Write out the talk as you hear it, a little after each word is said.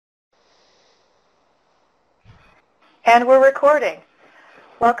And we're recording.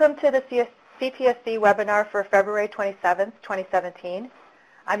 Welcome to the CTSC webinar for February 27th, 2017.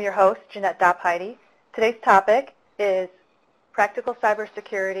 I'm your host, Jeanette Dopp-Heide. Today's topic is practical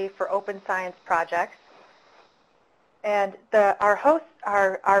cybersecurity for open science projects. And our hosts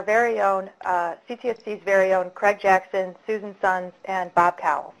are our very own, CTSC's very own Craig Jackson, Susan Sons, and Bob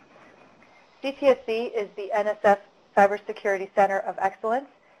Cowell. CTSC is the NSF Cybersecurity Center of Excellence,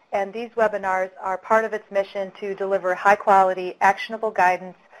 and these webinars are part of its mission to deliver high-quality, actionable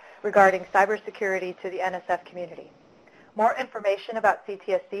guidance regarding cybersecurity to the NSF community. More information about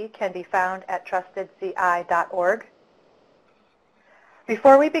CTSC can be found at trustedci.org.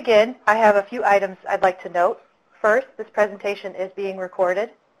 Before we begin, I have a few items I'd like to note. First, this presentation is being recorded.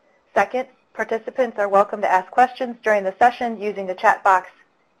 Second, participants are welcome to ask questions during the session using the chat box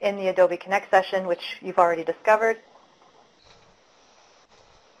in the Adobe Connect session, which you've already discovered.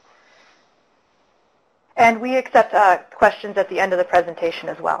 And we accept questions at the end of the presentation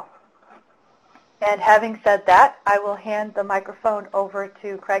as well. And having said that, I will hand the microphone over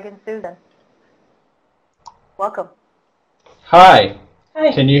to Craig and Susan. Welcome. Hi.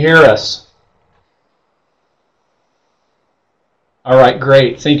 Hi. Can you hear us? All right,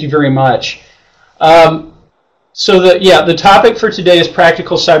 great. Thank you very much. The topic for today is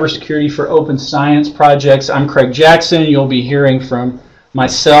practical cybersecurity for open science projects. I'm Craig Jackson. You'll be hearing from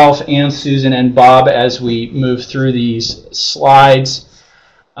myself and Susan and Bob as we move through these slides.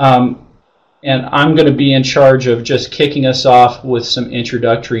 And I'm going to be in charge of just kicking us off with some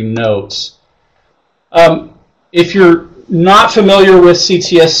introductory notes. If you're not familiar with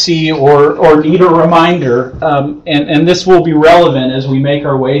CTSC or need a reminder, and this will be relevant as we make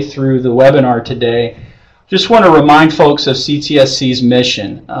our way through the webinar today, just want to remind folks of CTSC's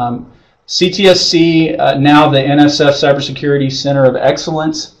mission. CTSC, now the NSF Cybersecurity Center of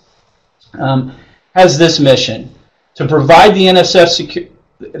Excellence, has this mission: to provide the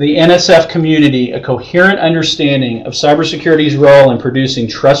NSF community a coherent understanding of cybersecurity's role in producing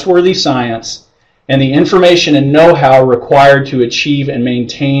trustworthy science and the information and know-how required to achieve and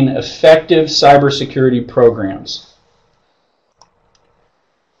maintain effective cybersecurity programs.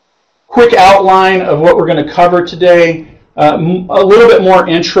 Quick outline of what we're going to cover today. A little bit more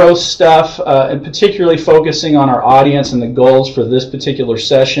intro stuff, and particularly focusing on our audience and the goals for this particular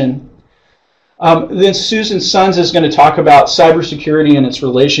session. Then Susan Sons is going to talk about cybersecurity and its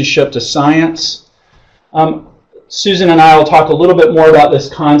relationship to science. Susan and I will talk a little bit more about this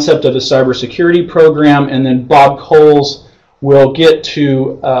concept of a cybersecurity program, and then Bob Coles will get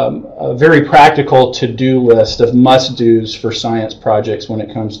to a very practical to-do list of must-dos for science projects when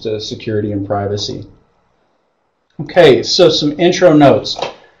it comes to security and privacy. Okay, so some intro notes.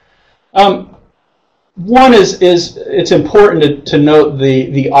 One is it's important to note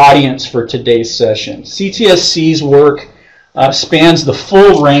the audience for today's session. CTSC's work spans the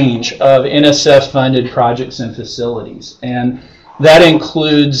full range of NSF-funded projects and facilities, and that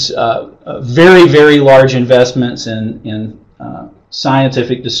includes very, very large investments in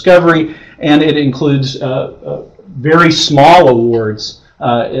scientific discovery, and it includes very small awards,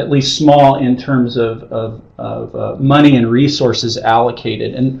 at least small in terms of money and resources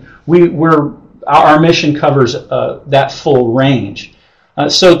allocated, and our mission covers that full range.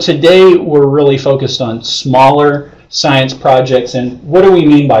 So today we're really focused on smaller science projects. And what do we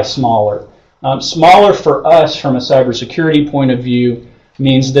mean by smaller? Smaller for us from a cybersecurity point of view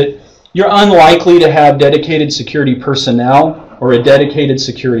means that you're unlikely to have dedicated security personnel or a dedicated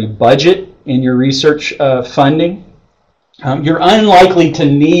security budget in your research funding. You're unlikely to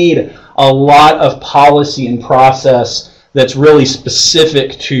need a lot of policy and process that's really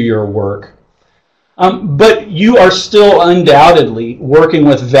specific to your work. But you are still undoubtedly working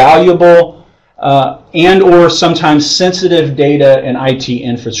with valuable and or sometimes sensitive data and IT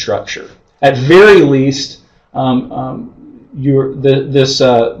infrastructure. At very least, this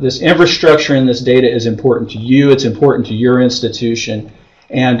infrastructure and this data is important to you. It's important to your institution.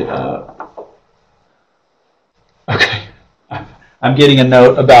 And okay, I'm getting a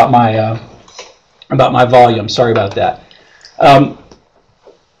note about my volume. Sorry about that.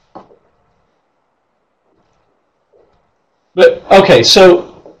 But okay,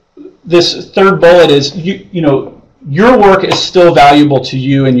 so this third bullet is your work is still valuable to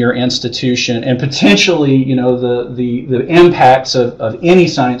you and your institution, and potentially the impacts of any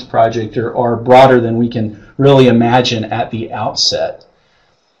science project are broader than we can really imagine at the outset.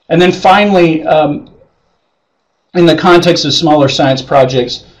 And then finally, in the context of smaller science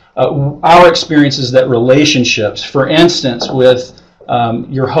projects, our experience is that relationships, for instance, with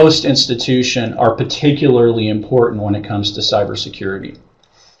your host institution, are particularly important when it comes to cybersecurity.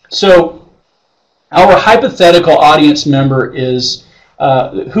 So Our hypothetical audience member is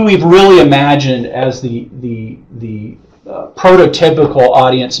who we've really imagined as the prototypical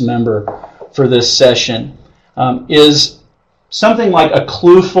audience member for this session is something like a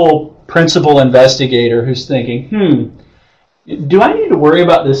clueful principal investigator who's thinking, do I need to worry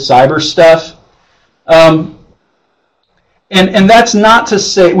about this cyber stuff? And that's not to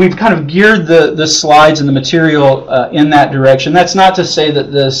say, we've kind of geared the slides and the material in that direction. That's not to say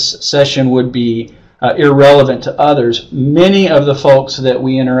that this session would be irrelevant to others. Many of the folks that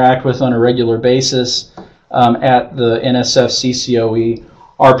we interact with on a regular basis at the NSF CCoE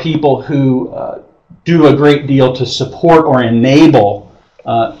are people who do a great deal to support or enable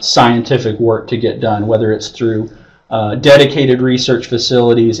scientific work to get done, whether it's through dedicated research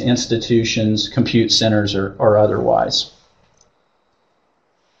facilities, institutions, compute centers, or otherwise.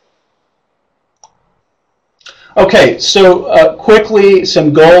 Okay, so quickly,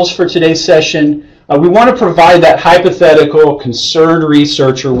 some goals for today's session. We want to provide that hypothetical, concerned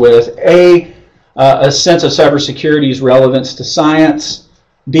researcher with a sense of cybersecurity's relevance to science,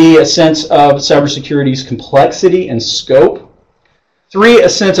 B, a sense of cybersecurity's complexity and scope, 3, a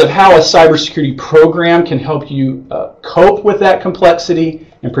sense of how a cybersecurity program can help you cope with that complexity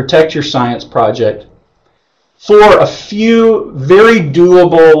and protect your science project, 4, a few very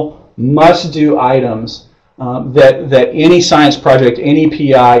doable, must-do items that any science project, any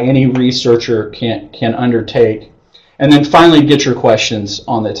PI, any researcher can undertake. And then finally, get your questions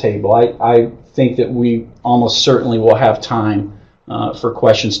on the table. I think that we almost certainly will have time for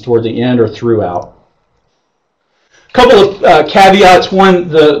questions toward the end or throughout. A couple of caveats. One,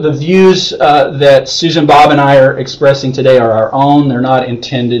 the views that Susan, Bob, and I are expressing today are our own. They're not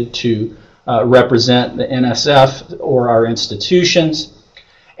intended to represent the NSF or our institutions.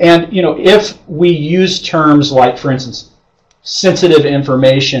 And if we use terms like, for instance, sensitive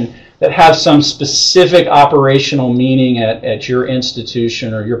information that have some specific operational meaning at your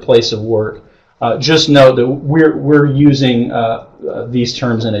institution or your place of work, just note that we're using these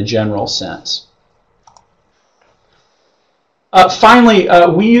terms in a general sense. Finally,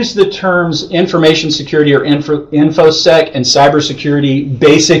 we use the terms information security or InfoSec and cybersecurity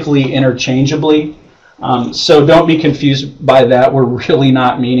basically interchangeably. So don't be confused by that. We're really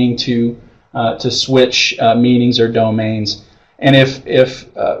not meaning to switch meanings or domains. And if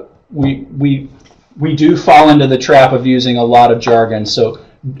we do fall into the trap of using a lot of jargon, so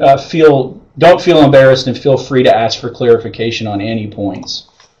don't feel embarrassed and feel free to ask for clarification on any points.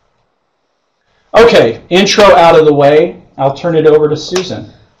 Okay, intro out of the way. I'll turn it over to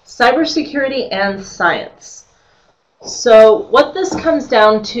Susan. Cybersecurity and science. So what this comes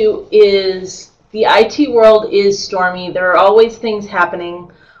down to is the IT world is stormy. There are always things happening.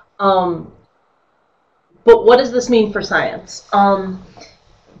 But what does this mean for science? The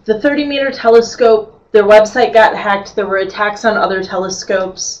 30-meter telescope, their website got hacked. There were attacks on other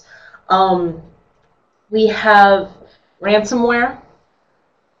telescopes. We have ransomware.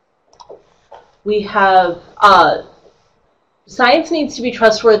 We have science needs to be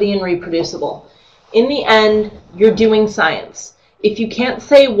trustworthy and reproducible. In the end, you're doing science. If you can't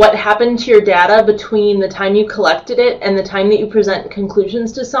say what happened to your data between the time you collected it and the time that you present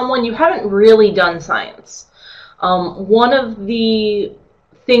conclusions to someone, you haven't really done science. One of the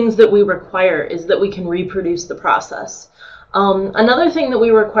things that we require is that we can reproduce the process. Another thing that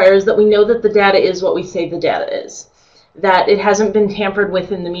we require is that we know that the data is what we say the data is, that it hasn't been tampered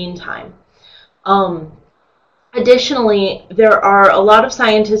with in the meantime. Additionally, there are a lot of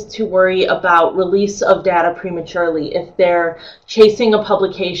scientists who worry about release of data prematurely if they're chasing a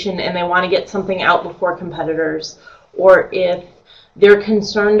publication and they want to get something out before competitors, or if they're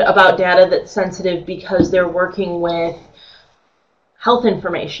concerned about data that's sensitive because they're working with health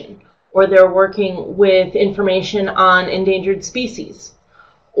information, or they're working with information on endangered species,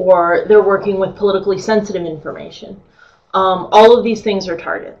 or they're working with politically sensitive information. All of these things are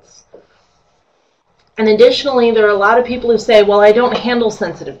targets. And additionally, there are a lot of people who say, well, I don't handle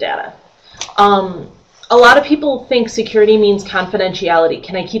sensitive data. A lot of people think security means confidentiality.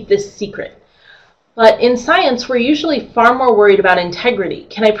 Can I keep this secret? But in science, we're usually far more worried about integrity.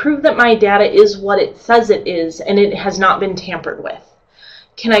 Can I prove that my data is what it says it is and it has not been tampered with?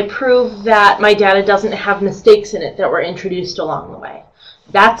 Can I prove that my data doesn't have mistakes in it that were introduced along the way?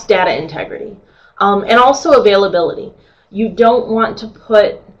 That's data integrity. And also availability. You don't want to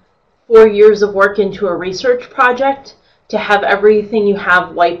put 4 years of work into a research project to have everything you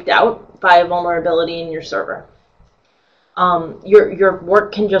have wiped out by a vulnerability in your server. Your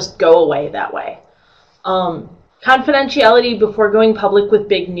work can just go away that way. Confidentiality before going public with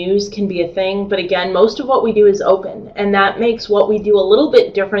big news can be a thing, but again, most of what we do is open, and that makes what we do a little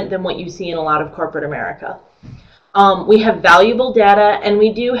bit different than what you see in a lot of corporate America. We have valuable data, and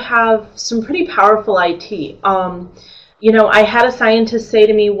we do have some pretty powerful IT. You know, I had a scientist say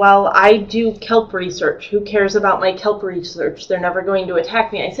to me, well, I do kelp research. Who cares about my kelp research? They're never going to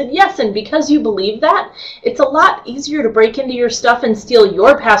attack me. I said, yes, and because you believe that, it's a lot easier to break into your stuff and steal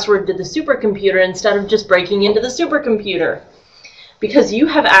your password to the supercomputer instead of just breaking into the supercomputer. Because you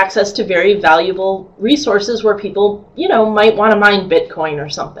have access to very valuable resources where people, you know, might want to mine Bitcoin or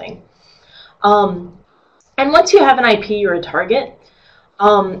something. And once you have an IP, you're a target.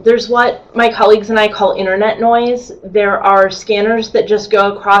 There's what my colleagues and I call internet noise. There are scanners that just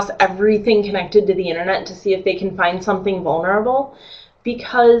go across everything connected to the internet to see if they can find something vulnerable.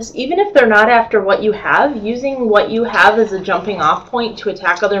 Because even if they're not after what you have, using what you have as a jumping off point to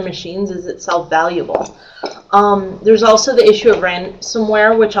attack other machines is itself valuable. There's also the issue of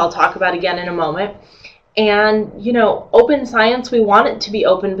ransomware, which I'll talk about again in a moment. And, you know, open science, we want it to be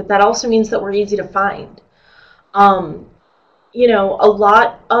open, but that also means that we're easy to find. You know, a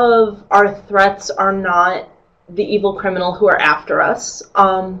lot of our threats are not the evil criminal who are after us.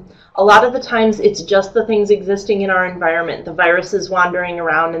 A lot of the times it's just the things existing in our environment, the viruses wandering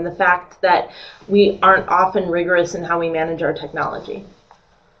around, and the fact that we aren't often rigorous in how we manage our technology.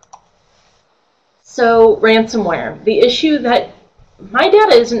 So, ransomware. The issue that my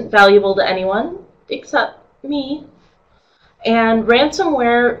data isn't valuable to anyone except me. And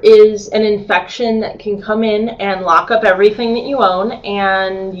ransomware is an infection that can come in and lock up everything that you own,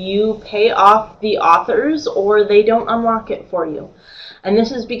 and you pay off the authors or they don't unlock it for you. And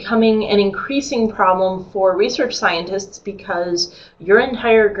this is becoming an increasing problem for research scientists because your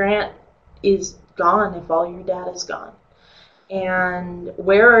entire grant is gone if all your data is gone. And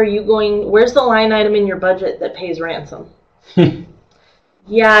where are you going? Where's the line item in your budget that pays ransom?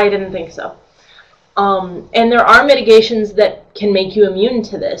 Yeah, I didn't think so. And there are mitigations that can make you immune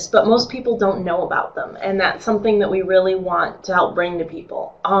to this, but most people don't know about them, and that's something that we really want to help bring to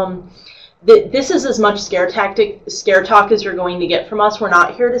people. This is as much scare talk as you're going to get from us. We're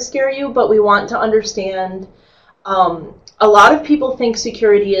not here to scare you, but we want to understand. A lot of people think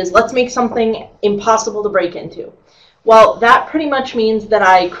security is, let's make something impossible to break into. Well, that pretty much means that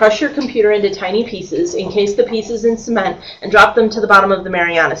I crush your computer into tiny pieces, encase the pieces in cement, and drop them to the bottom of the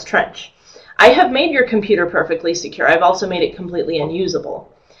Marianas Trench. I have made your computer perfectly secure. I've also made it completely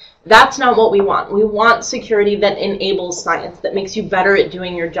unusable. That's not what we want. We want security that enables science, that makes you better at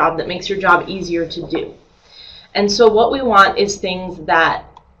doing your job, that makes your job easier to do. And so what we want is things that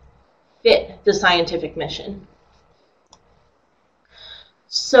fit the scientific mission.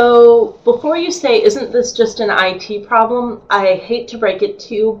 So before you say, isn't this just an IT problem? I hate to break it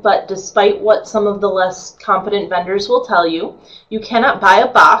to you, but despite what some of the less competent vendors will tell you, you cannot buy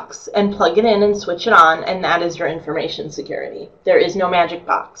a box and plug it in and switch it on, and that is your information security. There is no magic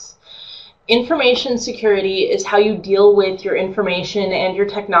box. Information security is how you deal with your information and your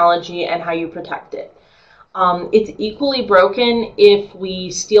technology and how you protect it. It's equally broken if we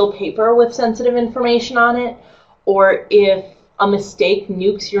steal paper with sensitive information on it, or if a mistake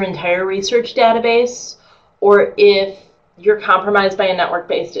nukes your entire research database, or if you're compromised by a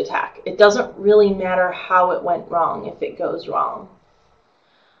network-based attack. It doesn't really matter how it went wrong if it goes wrong.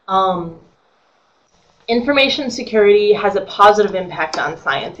 Information security has a positive impact on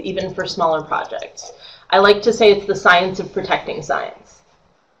science, even for smaller projects. I like to say it's the science of protecting science.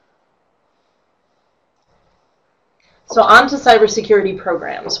 So on to cybersecurity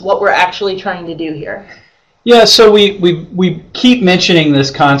programs, what we're actually trying to do here. Yeah, so we keep mentioning this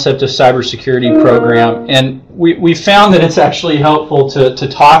concept of cybersecurity program, and we found that it's actually helpful to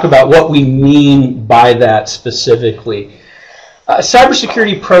talk about what we mean by that specifically.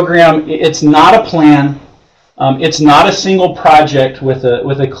 Cybersecurity program, it's not a plan, it's not a single project with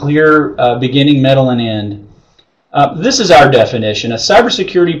a clear beginning, middle, and end. This is our definition. A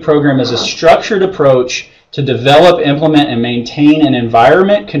cybersecurity program is a structured approach to develop, implement, and maintain an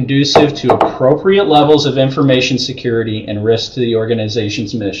environment conducive to appropriate levels of information security and risk to the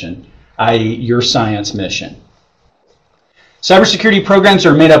organization's mission, i.e. your science mission. Cybersecurity programs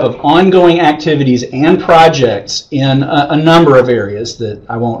are made up of ongoing activities and projects in a number of areas that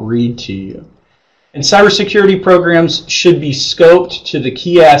I won't read to you. And cybersecurity programs should be scoped to the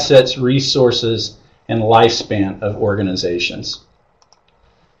key assets, resources, and lifespan of organizations.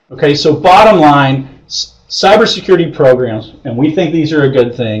 Okay, so bottom line, cybersecurity programs, and we think these are a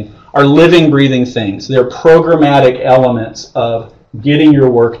good thing, are living, breathing things. They're programmatic elements of getting your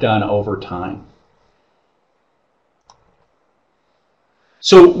work done over time.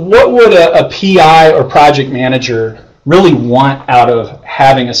 So what would a PI or project manager really want out of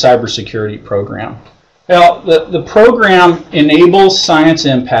having a cybersecurity program? Well, the program enables science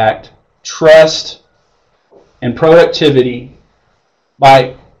impact, trust, and productivity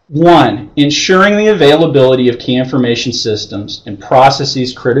by, one, ensuring the availability of key information systems and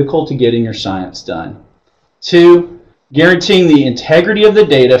processes critical to getting your science done. Two, guaranteeing the integrity of the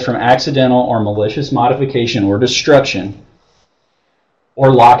data from accidental or malicious modification or destruction,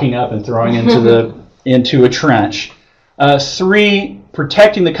 or locking up and throwing into a trench. Three,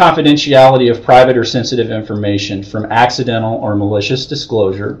 protecting the confidentiality of private or sensitive information from accidental or malicious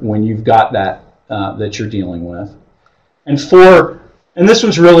disclosure when you've got that that you're dealing with. And four, and this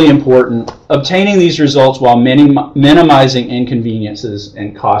was really important, obtaining these results while minimizing inconveniences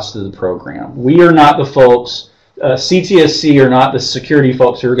and costs of the program. We are not the folks, CTSC are not the security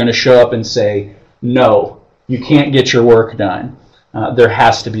folks who are going to show up and say, no, you can't get your work done. There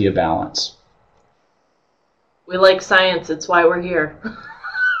has to be a balance. We like science, it's why we're here.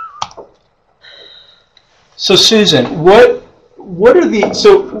 So Susan, what are the,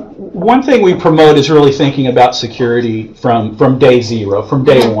 so one thing we promote is really thinking about security from day zero, from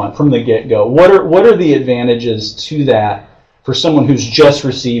day one, from the get-go. What are the advantages to that for someone who's just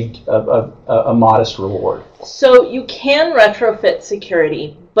received a modest reward? So you can retrofit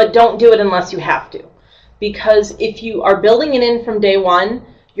security, but don't do it unless you have to. Because if you are building it in from day one,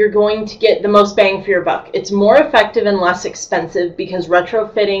 you're going to get the most bang for your buck. It's more effective and less expensive because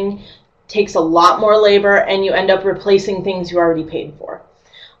retrofitting takes a lot more labor and you end up replacing things you already paid for.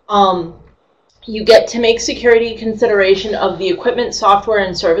 You get to make security consideration of the equipment, software,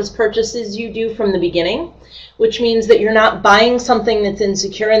 and service purchases you do from the beginning, which means that you're not buying something that's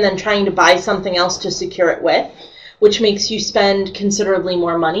insecure and then trying to buy something else to secure it with, which makes you spend considerably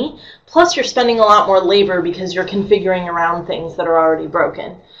more money. Plus, you're spending a lot more labor because you're configuring around things that are already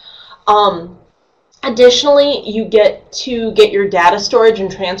broken. Additionally, you get to get your data storage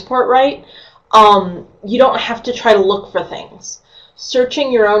and transport right. You don't have to try to look for things.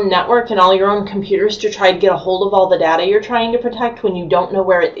 Searching your own network and all your own computers to try to get a hold of all the data you're trying to protect when you don't know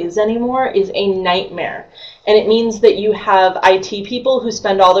where it is anymore is a nightmare. And it means that you have IT people who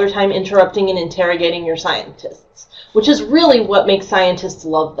spend all their time interrupting and interrogating your scientists, which is really what makes scientists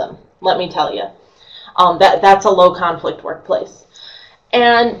love them, let me tell you. That's a low conflict workplace.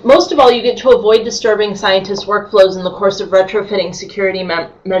 And most of all, you get to avoid disturbing scientists' workflows in the course of retrofitting security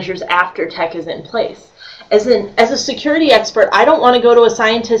measures after tech is in place. As a security expert, I don't want to go to a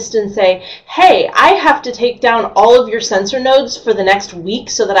scientist and say, hey, I have to take down all of your sensor nodes for the next week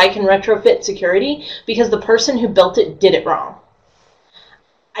so that I can retrofit security because the person who built it did it wrong.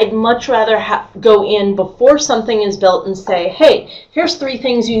 I'd much rather go in before something is built and say, hey, here's 3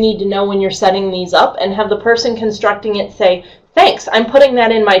 things you need to know when you're setting these up, and have the person constructing it say, thanks, I'm putting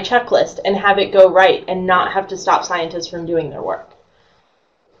that in my checklist, and have it go right and not have to stop scientists from doing their work.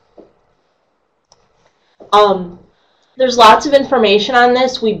 There's lots of information on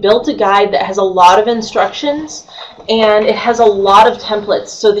this. We built a guide that has a lot of instructions, and it has a lot of templates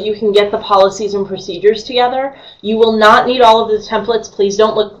so that you can get the policies and procedures together. You will not need all of the templates. Please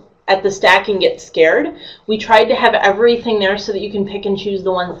don't look at the stack and get scared. We tried to have everything there so that you can pick and choose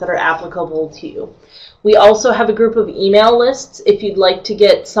the ones that are applicable to you. We also have a group of email lists if you'd like to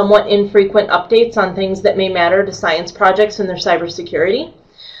get somewhat infrequent updates on things that may matter to science projects and their cybersecurity.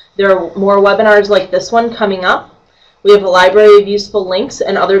 There are more webinars like this one coming up. We have a library of useful links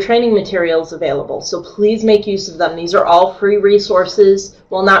and other training materials available, so please make use of them. These are all free resources.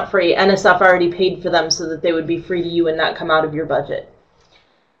 Well, not free. NSF already paid for them so that they would be free to you and not come out of your budget.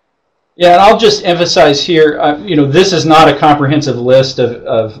 Yeah, and I'll just emphasize here, this is not a comprehensive list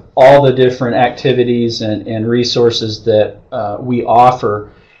of all the different activities and resources that we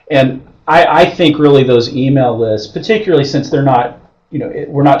offer. And I think really those email lists, particularly since they're not,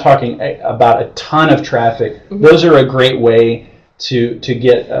 we're not talking about a ton of traffic, those are a great way to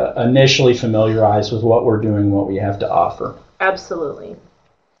get initially familiarized with what we're doing, what we have to offer. Absolutely.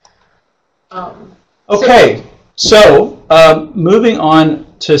 Okay, so moving on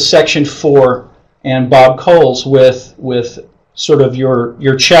to section 4, and Bob Coles with sort of your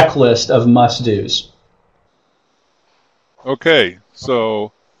checklist of must-dos. Okay,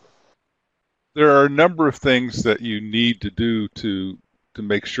 so there are a number of things that you need to do to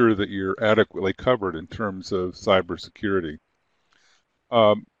make sure that you're adequately covered in terms of cybersecurity.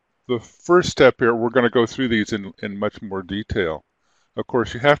 The first step here, we're going to go through these in much more detail. Of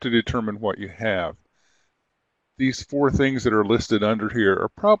course, you have to determine what you have. These 4 things that are listed under here are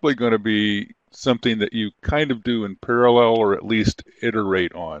probably going to be something that you kind of do in parallel or at least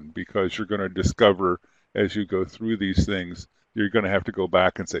iterate on, because you're going to discover as you go through these things you're going to have to go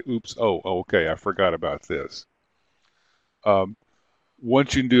back and say, oops, okay, I forgot about this.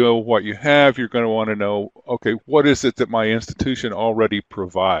 Once you know what you have, you're going to want to know, okay, what is it that my institution already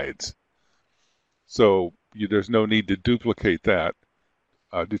provides? So there's no need to duplicate that.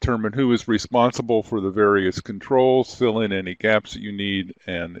 Determine who is responsible for the various controls, fill in any gaps that you need,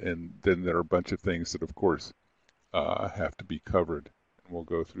 and then there are a bunch of things that, of course, have to be covered. And we'll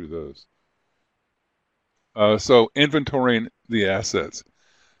go through those. So inventorying the assets.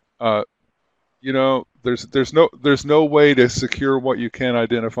 There's no way to secure what you can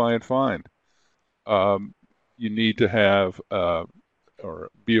identify and find. You need to have or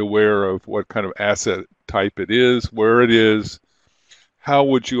be aware of what kind of asset type it is, where it is. How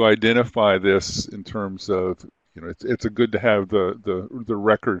would you identify this in terms of, it's good to have the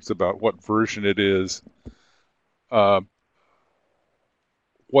records about what version it is. What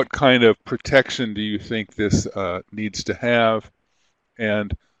kind of protection do you think this needs to have,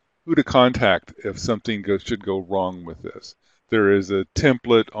 and who to contact if something should go wrong with this? There is a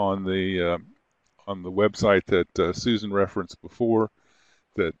template on the website that Susan referenced before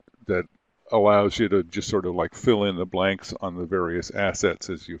that allows you to just sort of like fill in the blanks on the various assets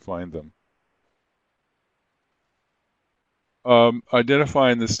as you find them.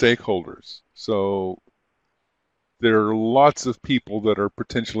 Identifying the stakeholders. So there are lots of people that are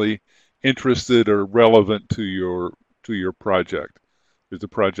potentially interested or relevant to your project. There's a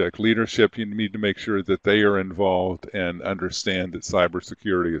project leadership. You need to make sure that they are involved and understand that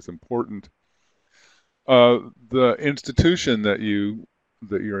cybersecurity is important. The institution that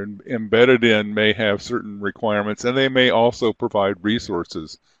you're embedded in may have certain requirements, and they may also provide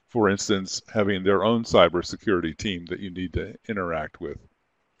resources. For instance, having their own cybersecurity team that you need to interact with.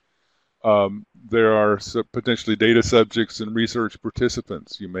 There are potentially data subjects and research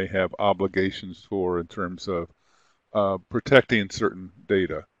participants you may have obligations for in terms of protecting certain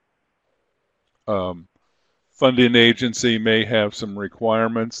data. Funding agency may have some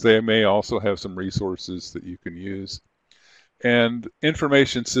requirements. They may also have some resources that you can use. And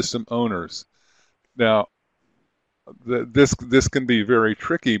information system owners. Now, this can be very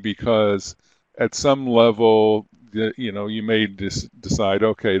tricky because at some level, you may decide,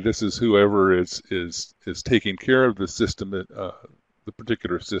 okay, this is whoever is taking care of the system, the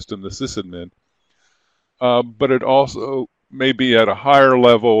particular system, the sysadmin. But it also may be at a higher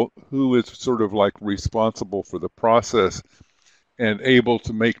level who is sort of like responsible for the process and able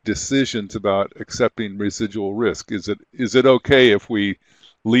to make decisions about accepting residual risk. Is it okay if we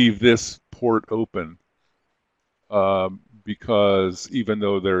leave this port open? Because even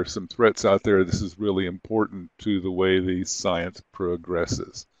though there are some threats out there, this is really important to the way the science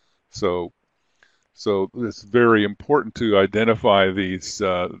progresses. So it's very important to identify these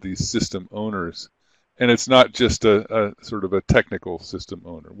system owners, and it's not just a sort of a technical system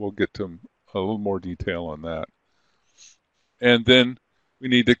owner. We'll get to a little more detail on that. And then we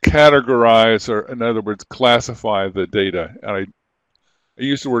need to categorize, or in other words, classify the data. And I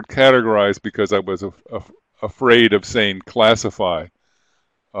use the word categorize because I was afraid of saying classify,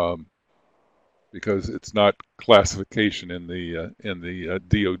 because it's not classification in the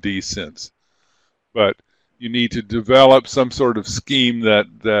DoD sense. But you need to develop some sort of scheme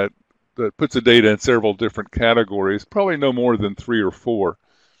that puts the data in several different categories, probably no more than 3 or 4.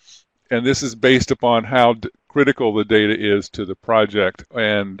 And this is based upon how critical the data is to the project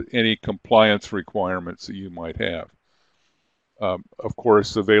and any compliance requirements that you might have. Of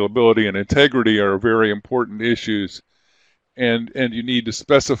course, availability and integrity are very important issues, and you need to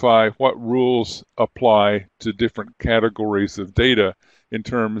specify what rules apply to different categories of data in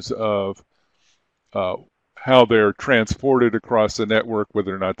terms of how they're transported across the network,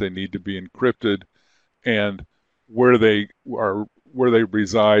 whether or not they need to be encrypted, and where they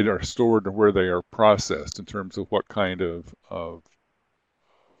reside, are stored, and where they are processed in terms of what kind of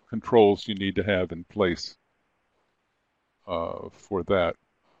controls you need to have in place for that.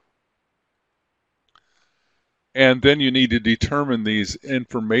 And then you need to determine these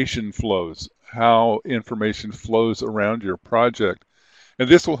information flows, how information flows around your project. And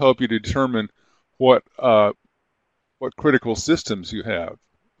this will help you determine what critical systems you have.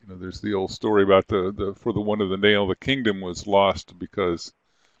 There's the old story about one of the nail, the kingdom was lost because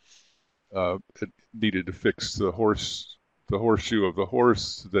it needed to fix the horseshoe of the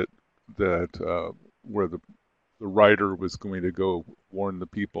horse that where the rider was going to go warn the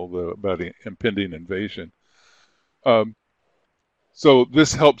people about the impending invasion. So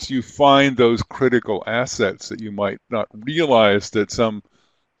this helps you find those critical assets that you might not realize that some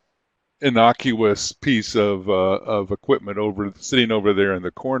innocuous piece of equipment sitting over there in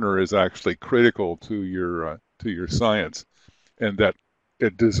the corner is actually critical to your science. and that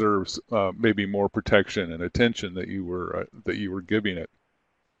it deserves maybe more protection and attention that you were giving it.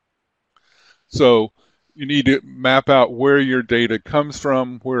 So you need to map out where your data comes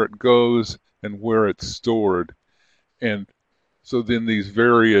from, where it goes, and where it's stored. And so then these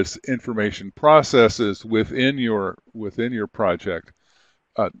various information processes within your project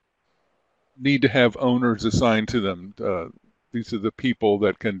need to have owners assigned to them. These are the people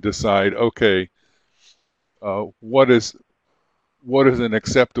that can decide, okay, what is an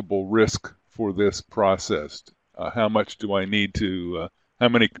acceptable risk for this process? How much do I need to,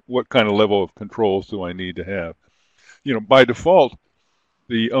 what kind of level of controls do I need to have? By default,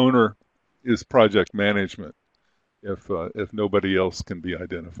 the owner is project management if nobody else can be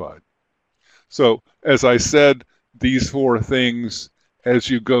identified. So as I said, these four things, as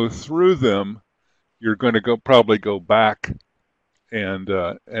you go through them, you're going to probably go back and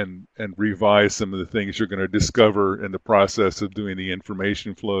revise some of the things you're going to discover in the process of doing the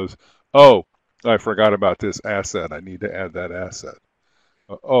information flows. Oh, I forgot about this asset. I need to add that asset.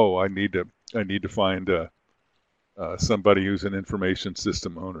 Oh, I need to find somebody who's an information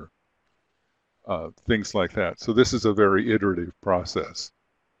system owner. Things like that. So this is a very iterative process.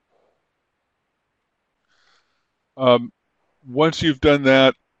 Once you've done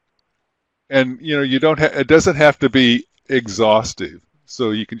that, and it doesn't have to be exhaustive.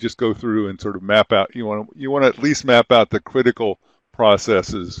 So you can just go through and sort of map out. You want to at least map out the critical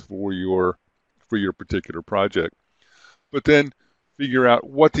processes for your particular project. But then figure out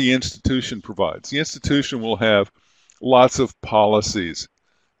what the institution provides. The institution will have lots of policies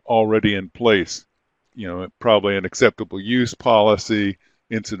already in place. Probably an acceptable use policy,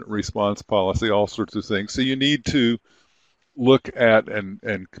 incident response policy, all sorts of things. So you need to look at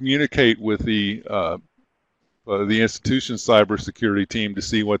and communicate with the institution's cybersecurity team to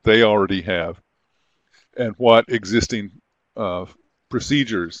see what they already have and what existing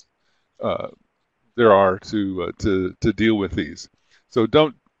procedures there are to deal with these. So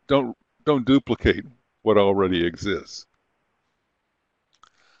don't duplicate what already exists.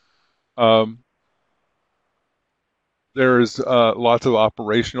 There's lots of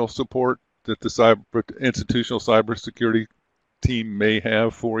operational support that the institutional cybersecurity team may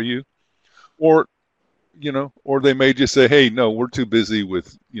have for you, or they may just say, hey, no, we're too busy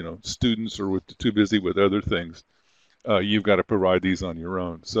with students, or we're too busy with other things. You've got to provide these on your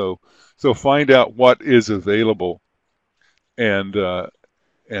own. So find out what is available and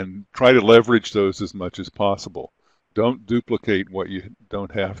try to leverage those as much as possible. Don't duplicate what you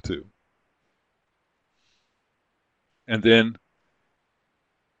don't have to. And then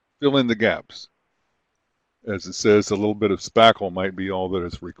fill in the gaps. As it says, a little bit of spackle might be all that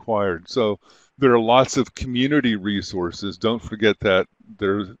is required. So there are lots of community resources. Don't forget that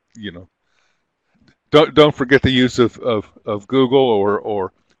there's, don't forget the use of Google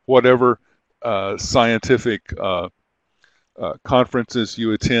or whatever scientific conferences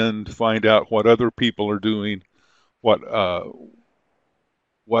you attend. Find out what other people are doing, what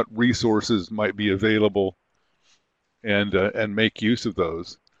resources might be available, and make use of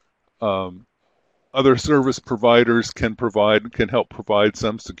those. Other service providers can help provide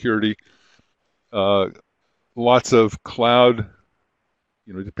some security. Lots of cloud,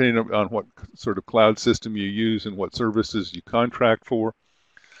 depending on what sort of cloud system you use and what services you contract for,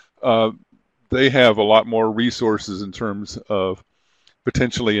 they have a lot more resources in terms of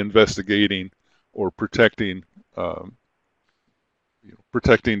potentially investigating or protecting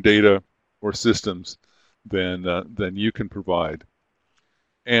data or systems than you can provide.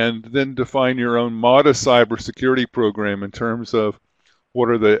 And then define your own modest cybersecurity program in terms of what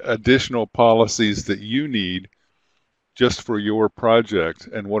are the additional policies that you need just for your project,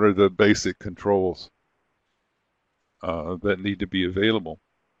 and what are the basic controls that need to be available.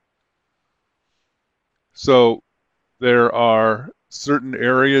 So there are certain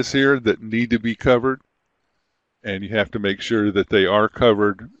areas here that need to be covered, and you have to make sure that they are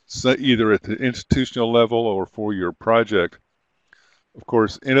covered either at the institutional level or for your project. Of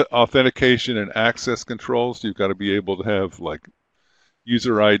course, in authentication and access controls, you've got to be able to have like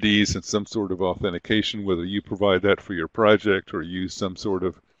user IDs and some sort of authentication, whether you provide that for your project or use some sort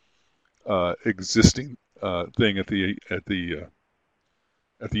of existing thing at the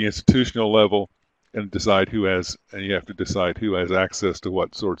institutional level, and you have to decide who has access to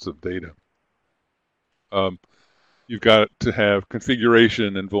what sorts of data. You've got to have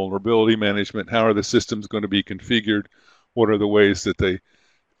configuration and vulnerability management. How are the systems going to be configured? What are the ways that they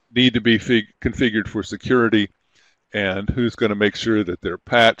need to be configured for security? And who's going to make sure that they're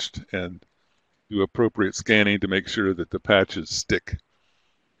patched and do appropriate scanning to make sure that the patches stick.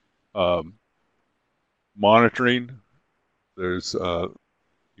 Monitoring, There's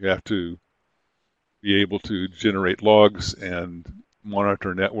you have to be able to generate logs and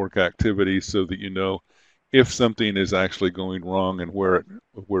monitor network activity so that you know if something is actually going wrong and where it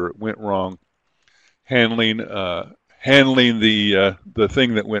went wrong. Handling the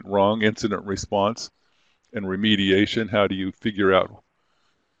thing that went wrong, incident response and remediation. How do you figure out?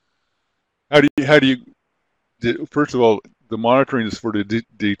 How do you first of all, the monitoring is for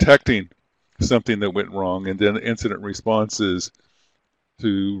detecting something that went wrong, and then the incident response is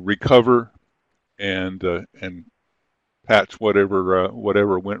to recover and patch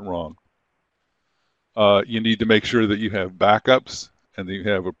whatever went wrong. You need to make sure that you have backups and that you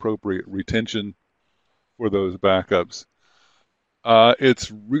have appropriate retention for those backups.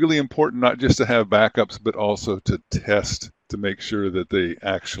 It's really important not just to have backups, but also to test to make sure that they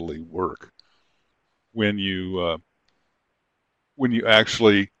actually work. When you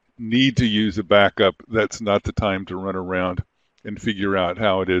actually need to use a backup, that's not the time to run around and figure out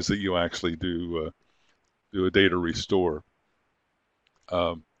how it is that you actually do a data restore.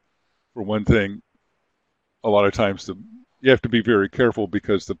 For one thing, a lot of times you have to be very careful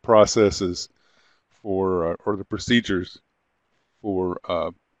because the processes for or the procedures for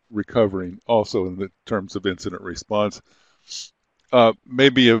recovering, also in the terms of incident response,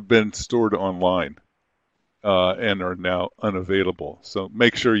 maybe have been stored online and are now unavailable. So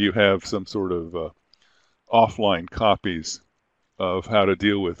make sure you have some sort of offline copies of how to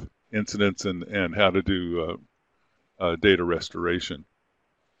deal with incidents and how to do data restoration.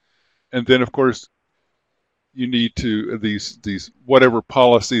 And then, of course, you need to these whatever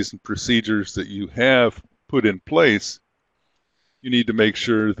policies and procedures that you have put in place. You need to make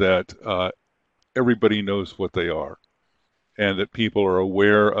sure that everybody knows what they are, and that people are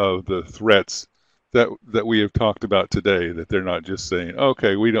aware of the threats that we have talked about today. That they're not just saying,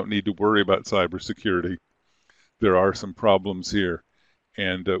 "Okay, we don't need to worry about cybersecurity. There are some problems here,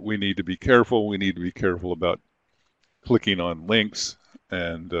 and we need to be careful. We need to be careful about clicking on links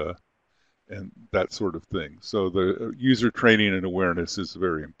and that sort of thing." So the user training and awareness is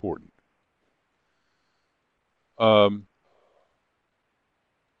very important.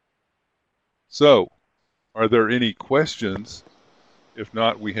 So, are there any questions? If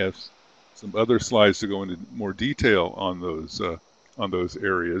not, we have some other slides to go into more detail on those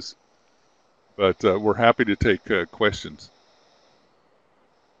areas. But we're happy to take questions.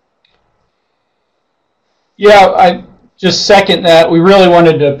 Yeah, I just second that. We really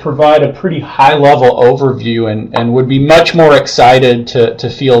wanted to provide a pretty high-level overview and would be much more excited to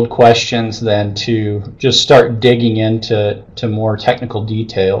field questions than to just start digging into more technical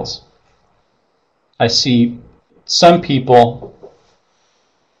details. I see some people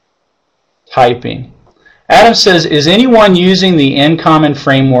typing. Adam says, is anyone using the NCommon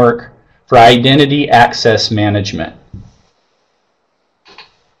framework for identity access management?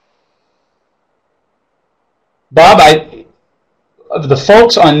 Bob, of the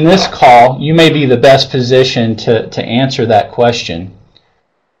folks on this call, you may be the best position to answer that question.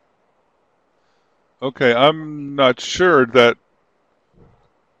 Okay, I'm not sure that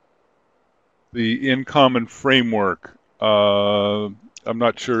the NCommon framework, I'm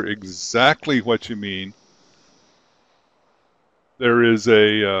not sure exactly what you mean. There is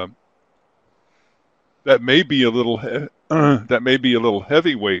a that may be a little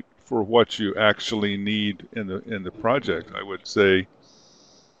heavyweight for what you actually need in the project. I would say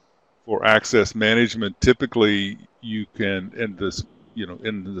for access management, typically you can in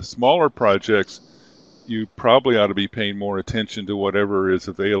the smaller projects, you probably ought to be paying more attention to whatever is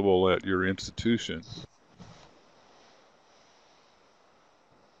available at your institution.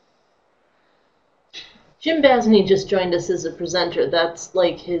 Jim Basney just joined us as a presenter. That's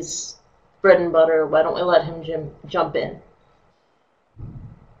like his bread and butter. Why don't we let him jump in?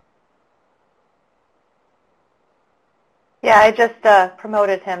 Yeah, I just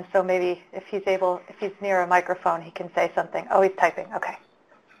promoted him, so maybe if he's near a microphone, he can say something. Oh, he's typing. Okay.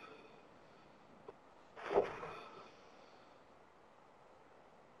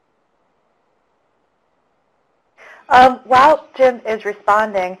 While Jim is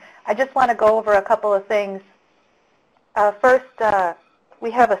responding, I just want to go over a couple of things. First,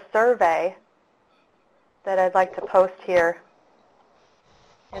 we have a survey that I'd like to post here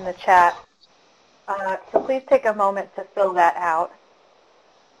in the chat. So please take a moment to fill that out.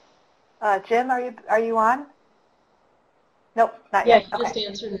 Jim, are you on? Nope, not yet. Yeah, he just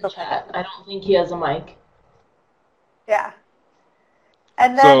answered in the chat. I don't think he has a mic. Yeah.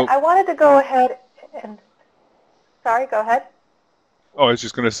 And then I wanted to go ahead and... Sorry, go ahead. Oh, I was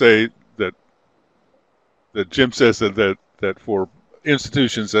just going to say that Jim says that for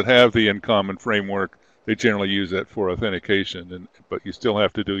institutions that have the NCommon framework, they generally use that for authentication, but you still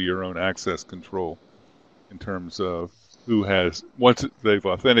have to do your own access control in terms of who has, once they've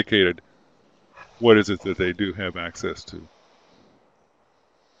authenticated, what is it that they do have access to.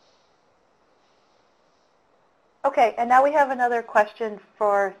 Okay, and now we have another question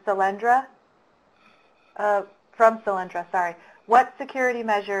for Solyndra, from Solyndra, sorry. What security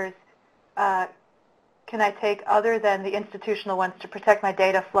measures can I take other than the institutional ones to protect my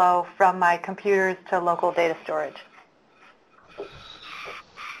data flow from my computers to local data storage?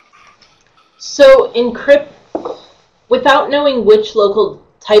 So encrypt, without knowing which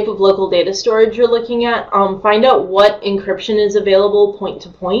type of local data storage you're looking at, find out what encryption is available point to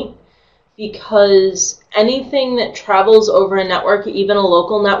point, because anything that travels over a network, even a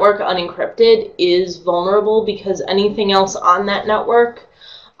local network unencrypted, is vulnerable, because anything else on that network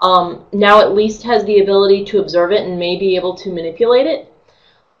now at least has the ability to observe it and may be able to manipulate it.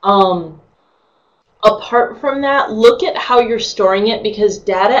 Apart from that, look at how you're storing it, because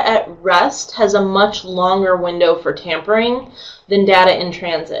data at rest has a much longer window for tampering than data in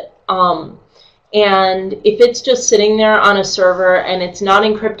transit. And if it's just sitting there on a server and it's not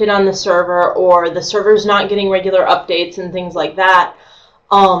encrypted on the server, or the server's not getting regular updates and things like that,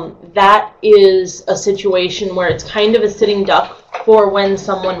 that is a situation where it's kind of a sitting duck for when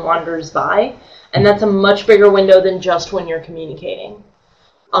someone wanders by, and that's a much bigger window than just when you're communicating.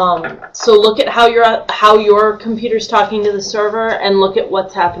 So look at how your computer's talking to the server, and look at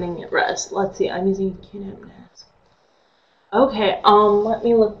what's happening at rest. Let's see, I'm using QNAP NAS. Okay, let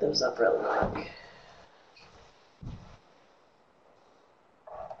me look those up really quick.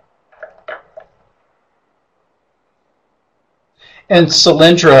 And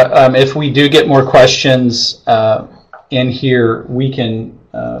Solyndra, if we do get more questions in here, we can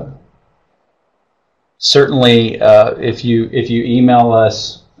certainly, if you email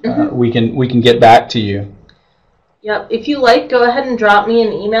us, we can get back to you. Yep. If you like, go ahead and drop me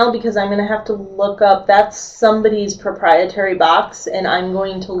an email, because I'm going to have to look up. That's somebody's proprietary box, and I'm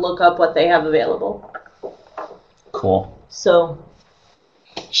going to look up what they have available. Cool. So.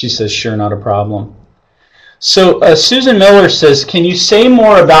 She says, sure, not a problem. So Susan Miller says, can you say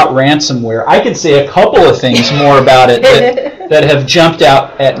more about ransomware? I could say a couple of things more about it that have jumped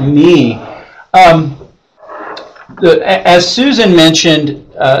out at me. As Susan mentioned,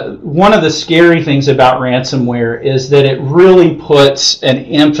 one of the scary things about ransomware is that it really puts an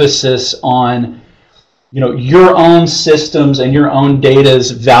emphasis on, your own systems and your own data's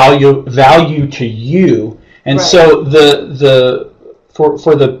value to you. And right. So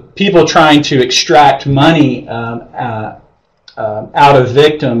for the people trying to extract money out of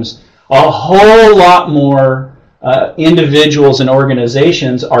victims, a whole lot more individuals and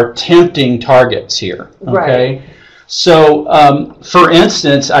organizations are tempting targets here. Okay, right. So for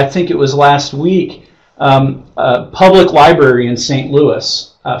instance, I think it was last week, a public library in St. Louis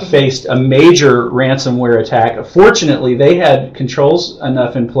faced a major ransomware attack. Fortunately, they had controls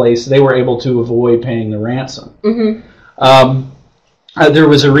enough in place; they were able to avoid paying the ransom. Mm-hmm. There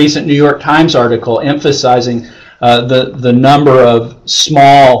was a recent New York Times article emphasizing the number of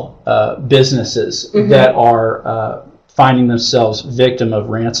small businesses mm-hmm. that are finding themselves victim of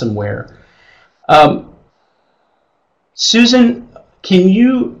ransomware. Susan, can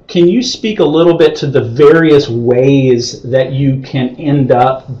you speak a little bit to the various ways that you can end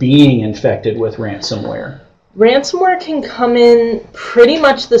up being infected with ransomware? Ransomware can come in pretty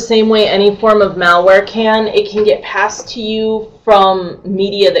much the same way any form of malware can. It can get passed to you from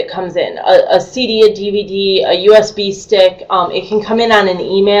media that comes in, a CD, a DVD, a USB stick. It can come in on an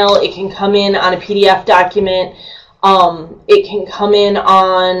email. It can come in on a PDF document. It can come in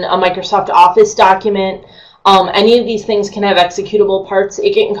on a Microsoft Office document. Any of these things can have executable parts.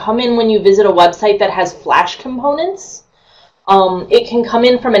 It can come in when you visit a website that has Flash components. It can come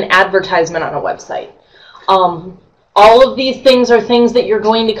in from an advertisement on a website. All of these things are things that you're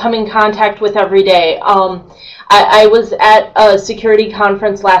going to come in contact with every day. I was at a security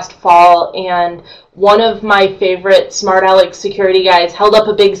conference last fall, and one of my favorite Smart Alex security guys held up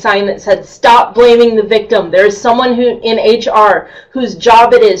a big sign that said, "Stop blaming the victim. There's someone in HR whose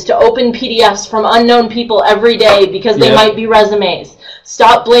job it is to open PDFs from unknown people every day because they might be resumes.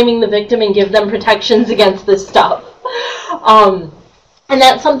 Stop blaming the victim and give them protections against this stuff." And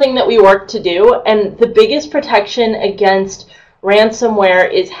that's something that we work to do. And the biggest protection against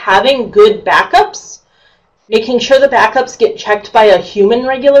ransomware is having good backups, making sure the backups get checked by a human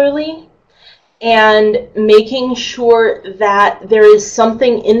regularly, and making sure that there is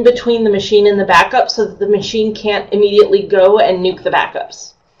something in between the machine and the backup so that the machine can't immediately go and nuke the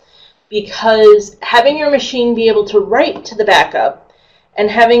backups. Because having your machine be able to write to the backup and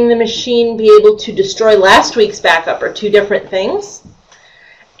having the machine be able to destroy last week's backup are two different things.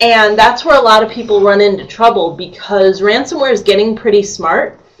 And that's where a lot of people run into trouble, because ransomware is getting pretty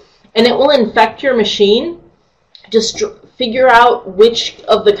smart, and it will infect your machine, just figure out which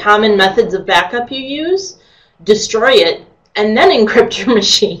of the common methods of backup you use, destroy it, and then encrypt your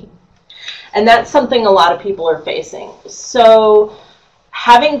machine. And that's something a lot of people are facing. So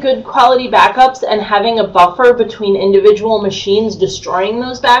having good quality backups and having a buffer between individual machines destroying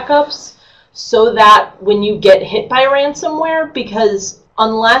those backups, so that when you get hit by ransomware, because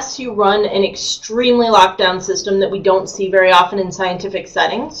unless you run an extremely locked down system that we don't see very often in scientific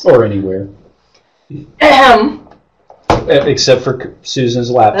settings. Or anywhere. Except for Susan's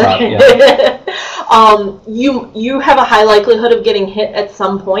laptop. Yeah. You have a high likelihood of getting hit at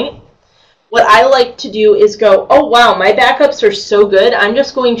some point. What I like to do is go, oh wow, my backups are so good, I'm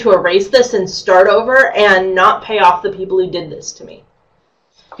just going to erase this and start over and not pay off the people who did this to me,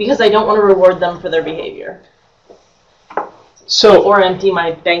 because I don't want to reward them for their behavior. Or empty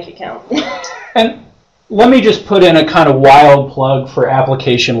my bank account. And let me just put in a kind of wild plug for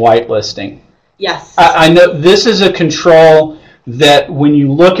application whitelisting. Yes. I know this is a control that when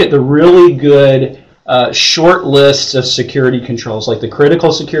you look at the really good short lists of security controls, like the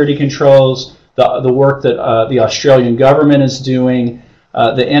critical security controls, the work that the Australian government is doing,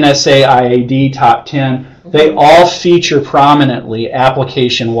 the NSA IAD Top 10, they all feature prominently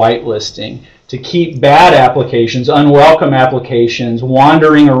application whitelisting to keep bad applications, unwelcome applications,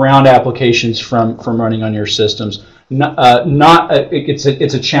 wandering around applications from running on your systems. It's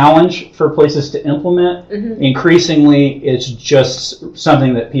a challenge for places to implement. Mm-hmm. Increasingly, it's just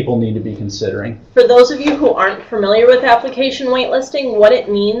something that people need to be considering. For those of you who aren't familiar with application whitelisting, what it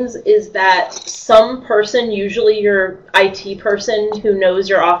means is that some person, usually your IT person who knows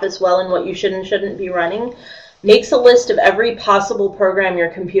your office well and what you should and shouldn't be running, makes a list of every possible program your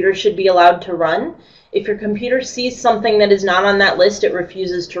computer should be allowed to run. If your computer sees something that is not on that list, it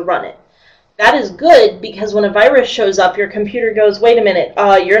refuses to run it. That is good, because when a virus shows up, your computer goes, wait a minute,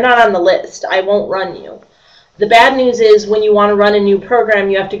 you're not on the list, I won't run you. The bad news is when you want to run a new program,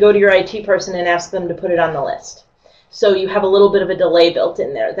 you have to go to your IT person and ask them to put it on the list. So you have a little bit of a delay built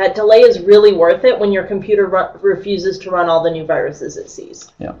in there. That delay is really worth it when your computer refuses to run all the new viruses it sees.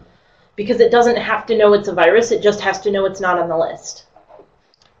 Yeah. Because it doesn't have to know it's a virus, it just has to know it's not on the list.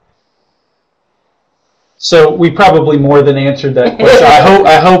 So we probably more than answered that question.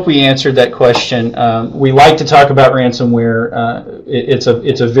 I hope we answered that question. We like to talk about ransomware. It's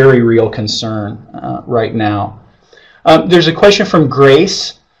a very real concern right now. There's a question from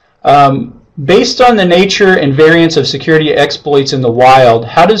Grace. Based on the nature and variance of security exploits in the wild,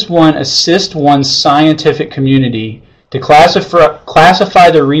 how does one assist one's scientific community to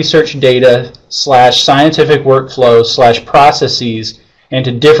classify the research data / scientific workflows / processes into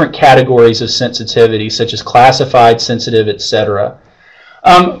different categories of sensitivity, such as classified, sensitive, etc.?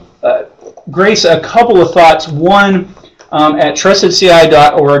 Grace, a couple of thoughts. One, at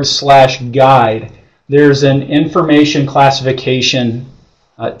trustedci.org/guide, there's an information classification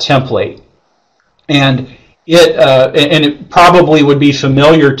template. And it probably would be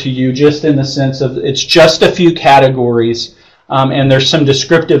familiar to you, just in the sense of it's just a few categories, and there's some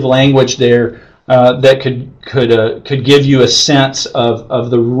descriptive language there that could give you a sense of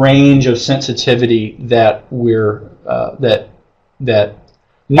the range of sensitivity that that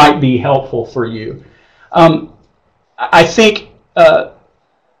might be helpful for you. I think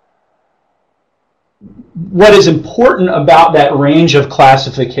what is important about that range of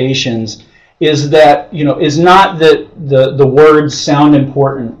classifications is that, is not that the words sound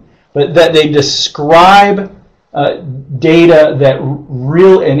important, but that they describe data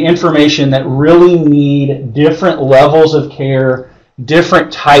and information that really need different levels of care,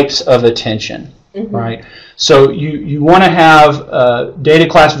 different types of attention, mm-hmm. right? So you want to have data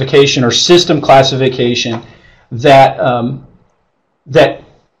classification or system classification that that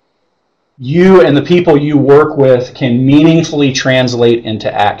you and the people you work with can meaningfully translate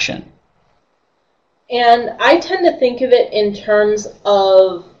into action. And I tend to think of it in terms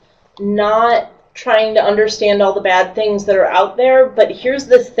of not trying to understand all the bad things that are out there, but here's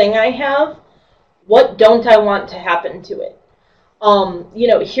this thing I have. What don't I want to happen to it?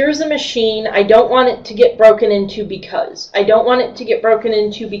 Here's a machine. I don't want it to get broken into because. I don't want it to get broken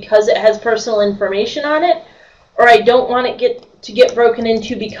into because it has personal information on it, or I don't want it to get broken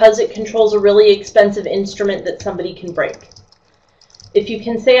into because it controls a really expensive instrument that somebody can break. If you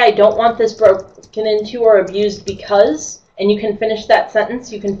can say, I don't want this broken into or abused because, and you can finish that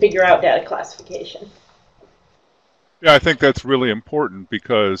sentence, you can figure out data classification. Yeah, I think that's really important,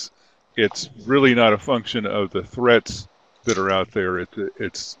 because it's really not a function of the threats that are out there.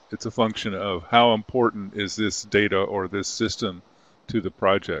 It's a function of how important is this data or this system to the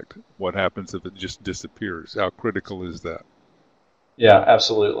project. What happens if it just disappears? How critical is that? Yeah,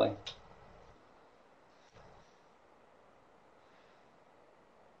 absolutely.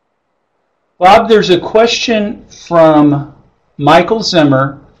 Bob, there's a question from Michael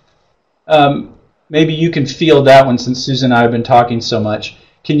Zimmer. Maybe you can field that one since Susan and I have been talking so much.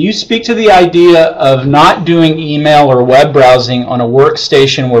 Can you speak to the idea of not doing email or web browsing on a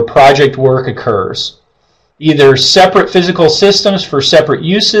workstation where project work occurs? Either separate physical systems for separate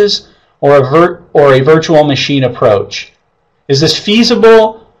uses or a virtual machine approach. Is this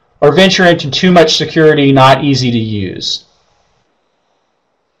feasible or venture into too much security, not easy to use?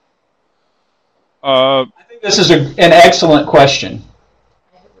 I think this is an excellent question.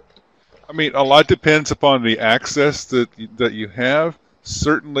 I mean, a lot depends upon the access that you have.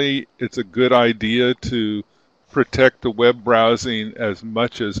 Certainly, it's a good idea to protect the web browsing as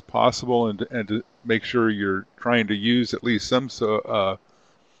much as possible and to make sure you're trying to use at least some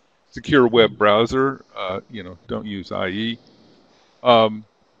secure web browser. Don't use IE. But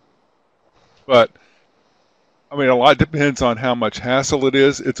I mean, a lot depends on how much hassle it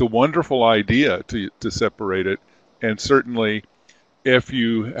is. It's a wonderful idea to separate it, and certainly, if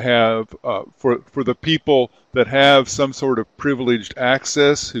you have for the people that have some sort of privileged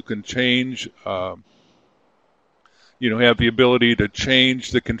access, who can change, have the ability to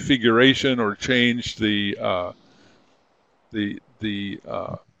change the configuration or change the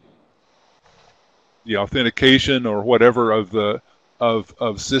authentication or whatever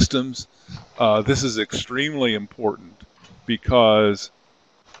of systems. This is extremely important because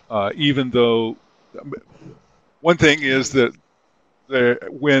even though one thing is that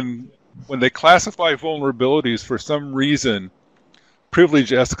when they classify vulnerabilities, for some reason,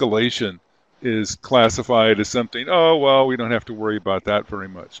 privilege escalation is classified as something, oh, well, we don't have to worry about that very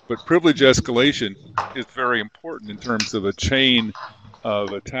much. But privilege escalation is very important in terms of a chain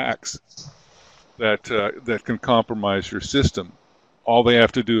of attacks that can compromise your system. All they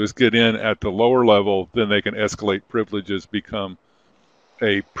have to do is get in at the lower level, then they can escalate privileges, become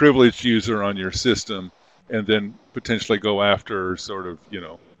a privileged user on your system, and then potentially go after sort of,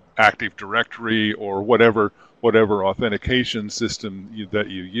 Active Directory or whatever authentication system that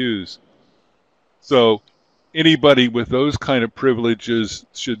you use. So anybody with those kind of privileges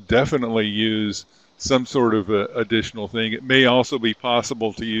should definitely use some sort of additional thing. It may also be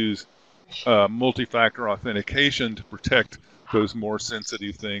possible to use multi-factor authentication to protect those more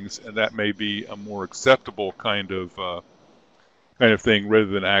sensitive things, and that may be a more acceptable kind of thing rather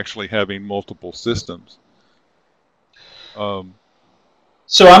than actually having multiple systems.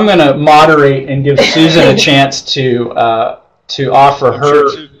 So I'm going to moderate and give Susan a chance to offer her.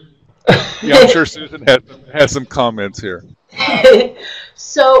 I'm sure Susan has some comments here.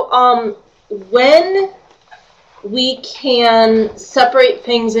 So when we can separate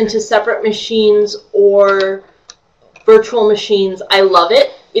things into separate machines or virtual machines, I love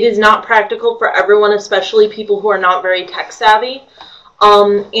it. It is not practical for everyone, especially people who are not very tech savvy.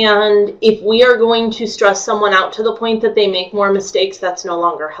 And if we are going to stress someone out to the point that they make more mistakes, that's no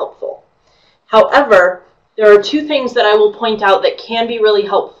longer helpful. However, there are two things that I will point out that can be really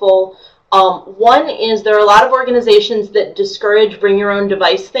helpful. One is there are a lot of organizations that discourage bring your own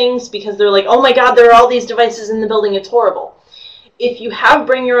device things because they're like, oh my God, there are all these devices in the building, it's horrible. If you have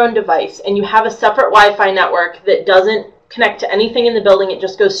bring your own device and you have a separate Wi-Fi network that doesn't connect to anything in the building, it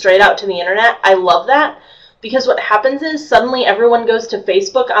just goes straight out to the internet, I love that. Because what happens is suddenly everyone goes to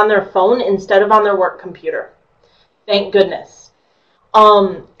Facebook on their phone instead of on their work computer. Thank goodness.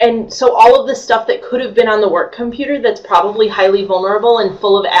 And so all of this stuff that could have been on the work computer that's probably highly vulnerable and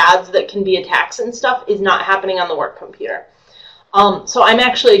full of ads that can be attacks and stuff is not happening on the work computer. So I'm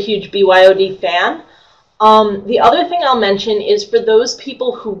actually a huge BYOD fan. The other thing I'll mention is for those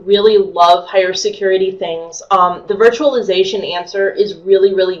people who really love higher security things, the virtualization answer is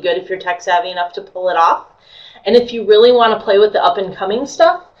really, really good if you're tech savvy enough to pull it off. And if you really want to play with the up-and-coming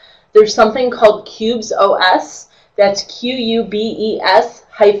stuff, there's something called Qubes OS. That's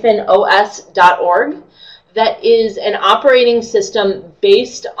QUBES-OS.org. That is an operating system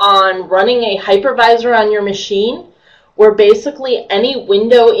based on running a hypervisor on your machine, where basically any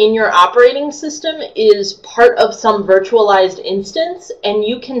window in your operating system is part of some virtualized instance, and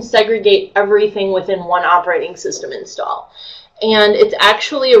you can segregate everything within one operating system install. And it's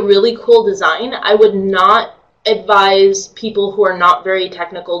actually a really cool design. I would not advise people who are not very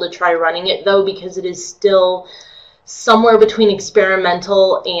technical to try running it, though, because it is still somewhere between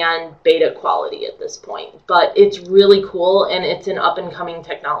experimental and beta quality at this point. But it's really cool, and it's an up-and-coming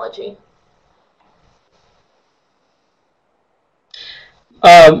technology.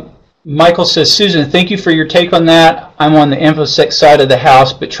 Michael says, Susan, thank you for your take on that. I'm on the InfoSec side of the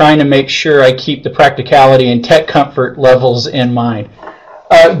house, but trying to make sure I keep the practicality and tech comfort levels in mind.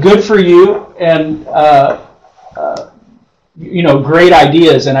 Good for you, and great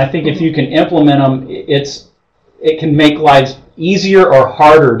ideas. And I think if you can implement them, it can make lives easier or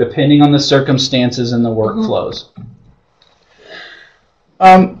harder depending on the circumstances and the workflows.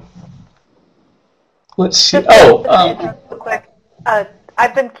 Let's see. Real quick.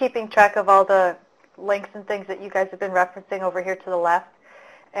 I've been keeping track of all the links and things that you guys have been referencing over here to the left,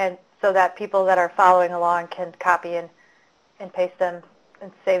 and so that people that are following along can copy and paste them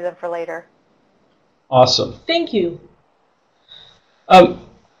and save them for later. Awesome. Thank you.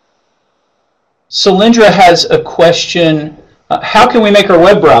 Solindra has a question. How can we make our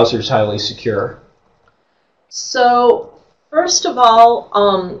web browsers highly secure? So, first of all,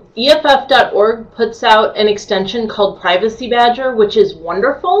 EFF.org puts out an extension called Privacy Badger, which is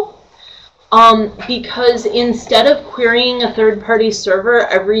wonderful because instead of querying a third-party server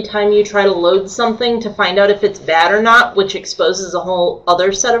every time you try to load something to find out if it's bad or not, which exposes a whole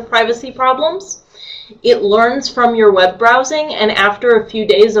other set of privacy problems, it learns from your web browsing, and after a few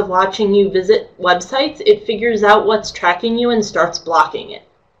days of watching you visit websites, it figures out what's tracking you and starts blocking it.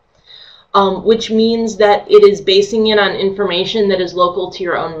 Which means that it is basing it on information that is local to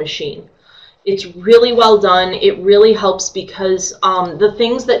your own machine. It's really well done. It really helps because the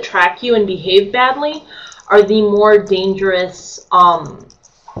things that track you and behave badly are the more dangerous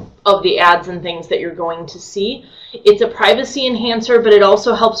of the ads and things that you're going to see. It's a privacy enhancer, but it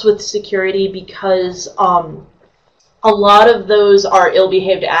also helps with security because a lot of those are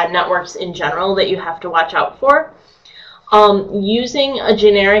ill-behaved ad networks in general that you have to watch out for. Using a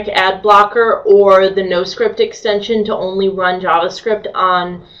generic ad blocker or the NoScript extension to only run JavaScript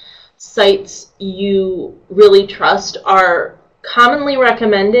on sites you really trust are commonly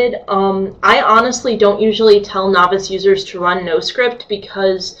recommended. I honestly don't usually tell novice users to run NoScript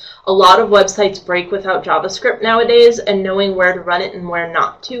because a lot of websites break without JavaScript nowadays, and knowing where to run it and where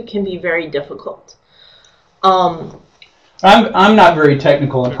not to can be very difficult. I'm not very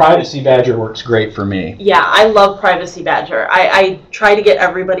technical, and Privacy Badger works great for me. Yeah, I love Privacy Badger. I try to get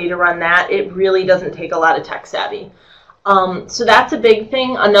everybody to run that. It really doesn't take a lot of tech savvy. So that's a big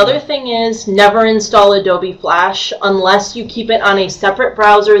thing. Another thing is never install Adobe Flash unless you keep it on a separate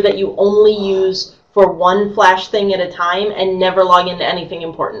browser that you only use for one Flash thing at a time and never log into anything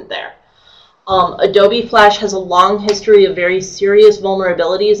important there. Adobe Flash has a long history of very serious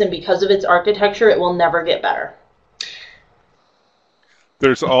vulnerabilities, and because of its architecture, it will never get better.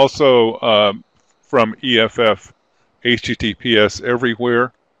 There's also from EFF HTTPS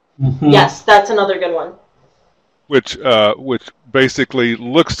everywhere. Mm-hmm. Yes, that's another good one. Which basically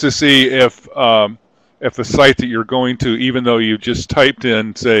looks to see if the site that you're going to, even though you just typed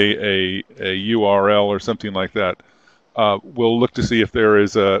in, say, a URL or something like that, will look to see if there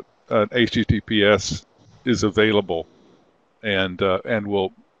is an HTTPS is available, and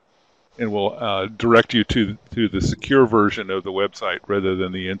will direct you to the secure version of the website rather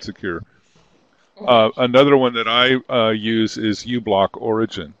than the insecure. Another one that I use is uBlock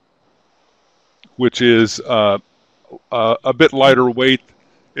Origin, which is a bit lighter weight.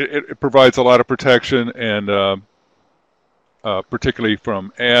 It provides a lot of protection, and particularly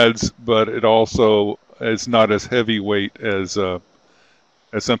from ads, but it also is not as heavyweight as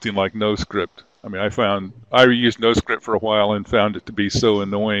something like NoScript. I mean, I used NoScript for a while and found it to be so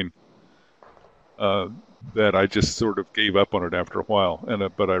annoying that I just sort of gave up on it after a while.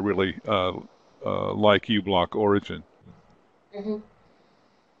 But I really like uBlock Origin. Mm-hmm.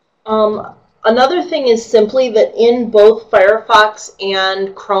 Another thing is simply that in both Firefox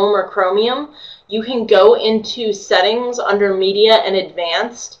and Chrome or Chromium, you can go into Settings under Media and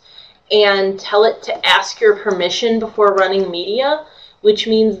Advanced and tell it to ask your permission before running media, which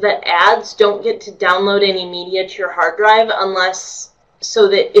means that ads don't get to download any media to your hard drive so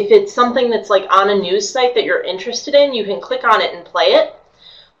that if it's something that's like on a news site that you're interested in, you can click on it and play it,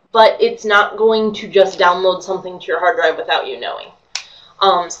 but it's not going to just download something to your hard drive without you knowing.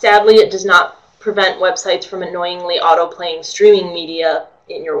 Sadly, it does not prevent websites from annoyingly auto-playing streaming media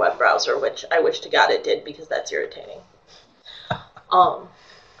in your web browser, which I wish to God it did because that's irritating.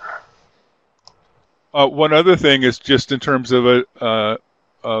 One other thing is just in terms of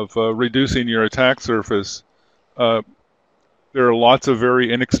reducing your attack surface. There are lots of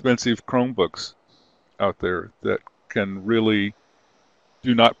very inexpensive Chromebooks out there that can really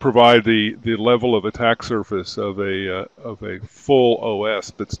do not provide the level of attack surface of a full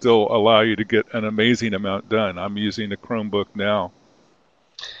OS, but still allow you to get an amazing amount done. I'm using a Chromebook now,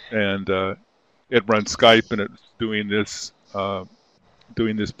 and it runs Skype, and it's doing this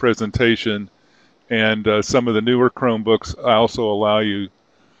doing this presentation. And some of the newer Chromebooks also allow you,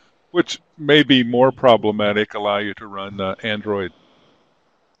 which may be more problematic, allow you to run Android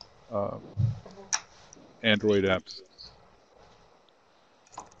apps.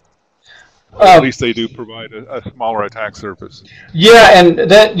 At least they do provide a smaller attack surface. Yeah, and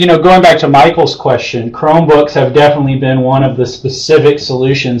that, going back to Michael's question, Chromebooks have definitely been one of the specific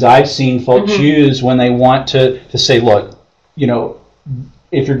solutions I've seen folks use when they want to say, look,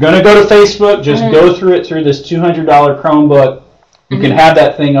 if you're going to go to Facebook, just go through it through this $200 Chromebook. You can have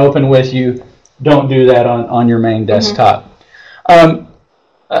that thing open with you. Don't do that on your main desktop.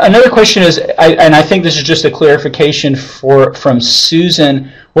 Another question is, and I think this is just a clarification from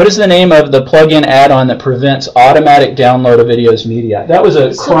Susan. What is the name of the plugin add-on that prevents automatic download of videos media? That was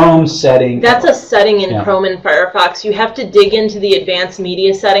a Chrome setting. That's a setting in Chrome and Firefox. You have to dig into the advanced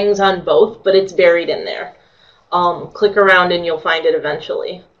media settings on both, but it's buried in there. Click around and you'll find it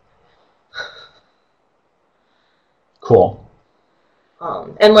eventually. Cool.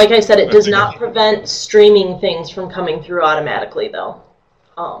 And like I said, it does not prevent streaming things from coming through automatically, though.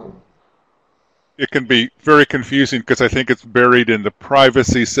 It can be very confusing because I think it's buried in the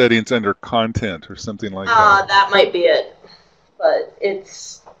privacy settings under content or something like that. That might be it. But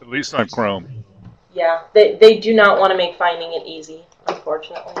it's... At least on Chrome. Yeah, they do not want to make finding it easy,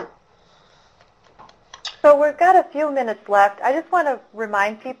 unfortunately. So we've got a few minutes left. I just want to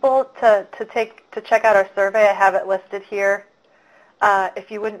remind people to check out our survey. I have it listed here. If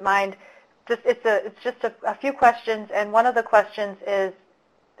you wouldn't mind, it's just a few questions, and one of the questions is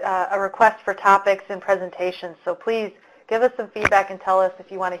a request for topics and presentations. So please give us some feedback and tell us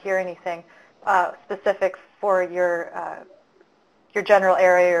if you want to hear anything specific for your general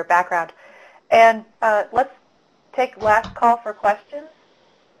area or background. And let's take last call for questions.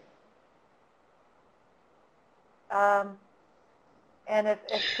 And if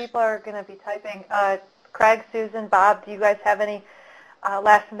people are going to be typing, Craig, Susan, Bob, do you guys have any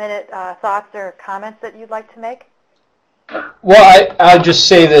last-minute thoughts or comments that you'd like to make? Well, I'll just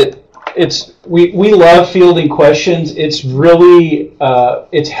say that we love fielding questions. It's really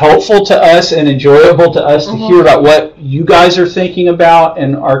it's helpful to us and enjoyable to us to hear about what you guys are thinking about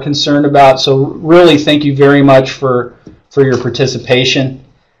and are concerned about. So really, thank you very much for your participation,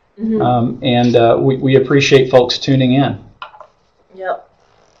 and we appreciate folks tuning in. Yep.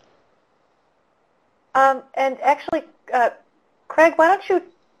 And actually, Craig, why don't you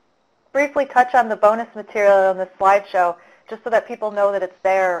briefly touch on the bonus material on the slideshow, just so that people know that it's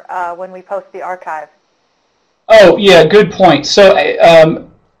there when we post the archive. Oh, yeah, good point. So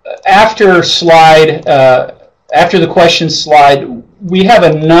after the question slide, we have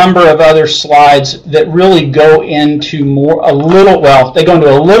a number of other slides that really go into they go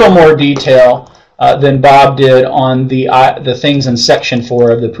into a little more detail than Bob did on the things in section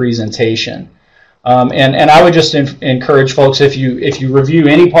 4 of the presentation. And I would just encourage folks, if you review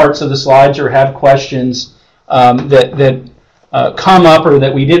any parts of the slides or have questions that come up or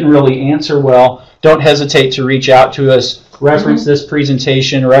that we didn't really answer well, don't hesitate to reach out to us. Reference this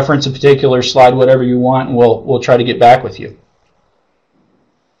presentation, reference a particular slide, whatever you want, and we'll try to get back with you.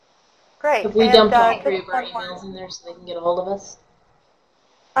 Great. Have we dumped all 3 of our emails in there so they can get a hold of us?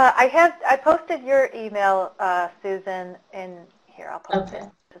 I posted your email, Susan, in here. I'll post it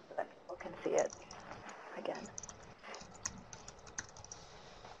just so that people can see it again.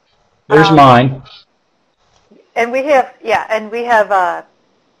 There's mine. And we have a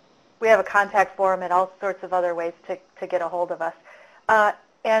contact form and all sorts of other ways to get a hold of us.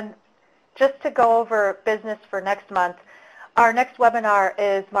 And just to go over business for next month, our next webinar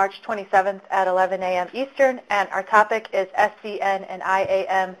is March 27th at 11 a.m. Eastern, and our topic is SCN and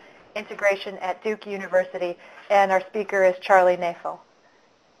IAM integration at Duke University, and our speaker is Charlie Nafel.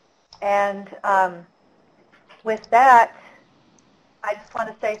 And with that, I just want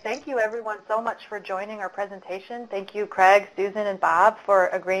to say thank you everyone so much for joining our presentation. Thank you, Craig, Susan, and Bob for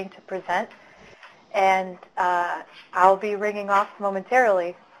agreeing to present. And I'll be ringing off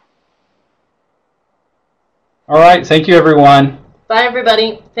momentarily. All right. Thank you, everyone. Bye,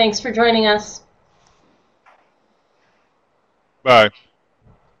 everybody. Thanks for joining us. Bye.